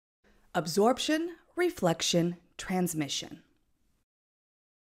Absorption, reflection, transmission.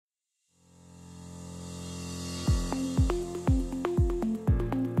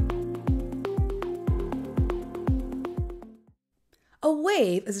 A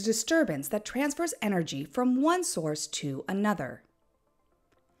wave is a disturbance that transfers energy from one source to another.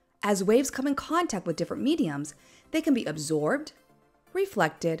 As waves come in contact with different mediums, they can be absorbed,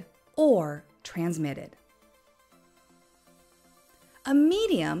 reflected, or transmitted. A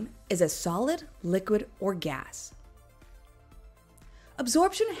medium is a solid, liquid, or gas.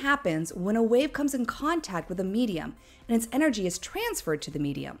 Absorption happens when a wave comes in contact with a medium and its energy is transferred to the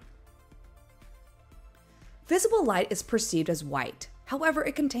medium. Visible light is perceived as white. However,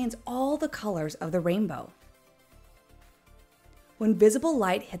 it contains all the colors of the rainbow. When visible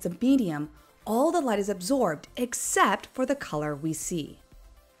light hits a medium, all the light is absorbed except for the color we see.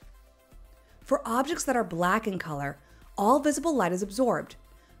 For objects that are black in color, all visible light is absorbed.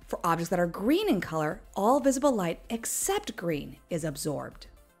 For objects that are green in color, all visible light except green is absorbed.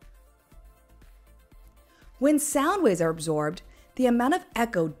 When sound waves are absorbed, the amount of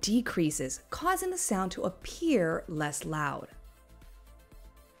echo decreases, causing the sound to appear less loud.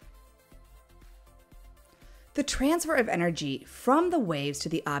 The transfer of energy from the waves to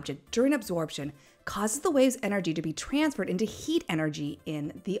the object during absorption causes the wave's energy to be transferred into heat energy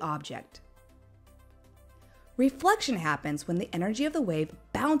in the object. Reflection happens when the energy of the wave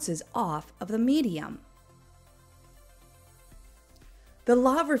bounces off of the medium. The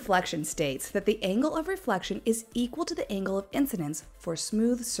law of reflection states that the angle of reflection is equal to the angle of incidence for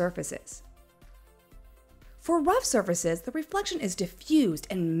smooth surfaces. For rough surfaces, the reflection is diffused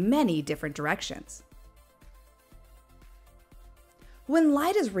in many different directions. When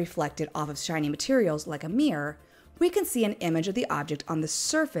light is reflected off of shiny materials like a mirror, we can see an image of the object on the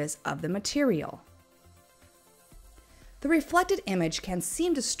surface of the material. The reflected image can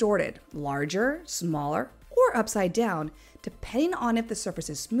seem distorted, larger, smaller, or upside down, depending on if the surface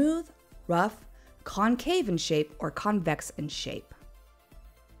is smooth, rough, concave in shape, or convex in shape.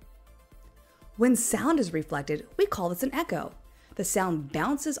 When sound is reflected, we call this an echo. The sound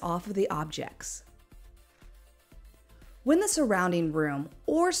bounces off of the objects. When the surrounding room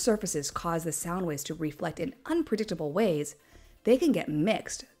or surfaces cause the sound waves to reflect in unpredictable ways, they can get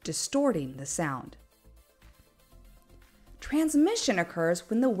mixed, distorting the sound. Transmission occurs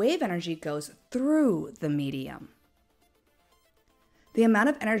when the wave energy goes through the medium. The amount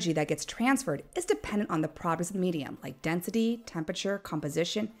of energy that gets transferred is dependent on the properties of the medium, like density, temperature,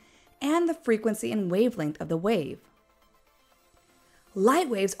 composition, and the frequency and wavelength of the wave. Light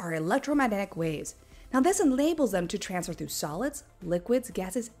waves are electromagnetic waves. Now, this enables them to transfer through solids, liquids,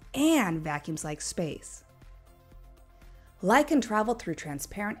 gases, and vacuums like space. Light can travel through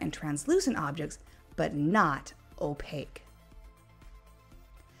transparent and translucent objects, but not opaque.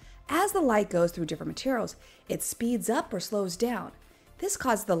 As the light goes through different materials, it speeds up or slows down. This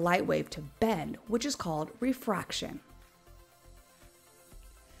causes the light wave to bend, which is called refraction.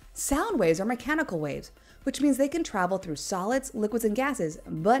 Sound waves are mechanical waves, which means they can travel through solids, liquids, and gases,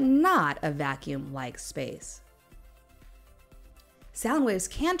 but not a vacuum like space. Sound waves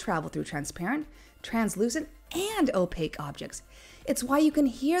can travel through transparent, translucent, and opaque objects. It's why you can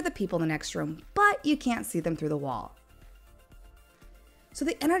hear the people in the next room, but you can't see them through the wall. So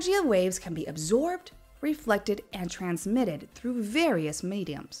the energy of waves can be absorbed, reflected, and transmitted through various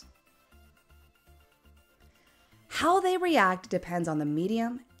mediums. How they react depends on the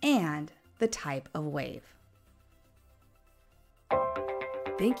medium and the type of wave.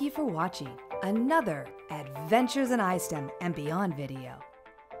 Thank you for watching another Adventures in ISTEM and Beyond video.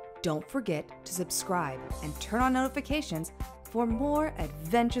 Don't forget to subscribe and turn on notifications for more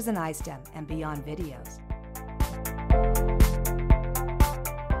Adventures in ISTEM and Beyond videos.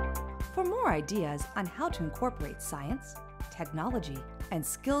 For more ideas on how to incorporate science, technology, and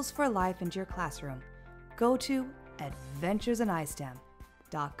skills for life into your classroom, go to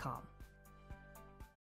adventuresinistem.com.